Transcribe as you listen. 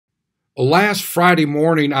Last Friday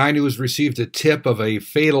morning, iNewZ received a tip of a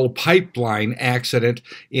fatal pipeline accident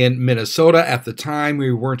in Minnesota. At the time,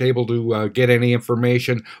 we weren't able to get any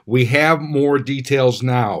information. We have more details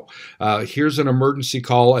now. Here's an emergency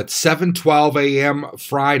call at 7:12 a.m.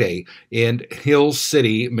 Friday in Hill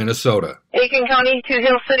City, Minnesota. Aiken County to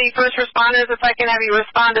Hill City first responders, if I can have you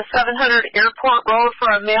respond to 700 Airport Road for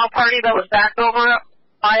a mail party that was backed over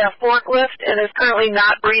by a forklift and is currently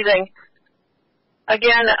not breathing.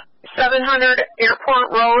 Again, 700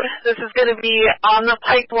 Airport Road. This is going to be on the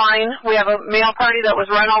pipeline. We have a mail party that was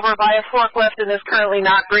run over by a forklift and is currently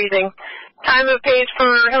not breathing. Time of page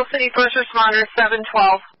for Hill City first responders,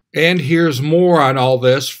 7:12. And here's more on all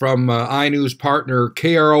this from iNewZ partner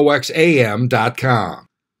KROXAM.com.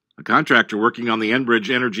 A contractor working on the Enbridge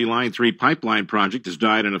Energy Line 3 pipeline project has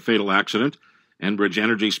died in a fatal accident. Enbridge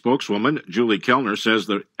Energy spokeswoman Julie Kellner says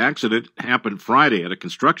the accident happened Friday at a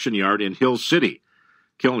construction yard in Hill City.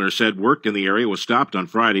 Kellner said work in the area was stopped on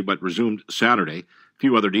Friday but resumed Saturday. A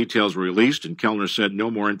few other details were released, and Kellner said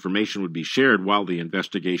no more information would be shared while the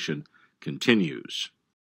investigation continues.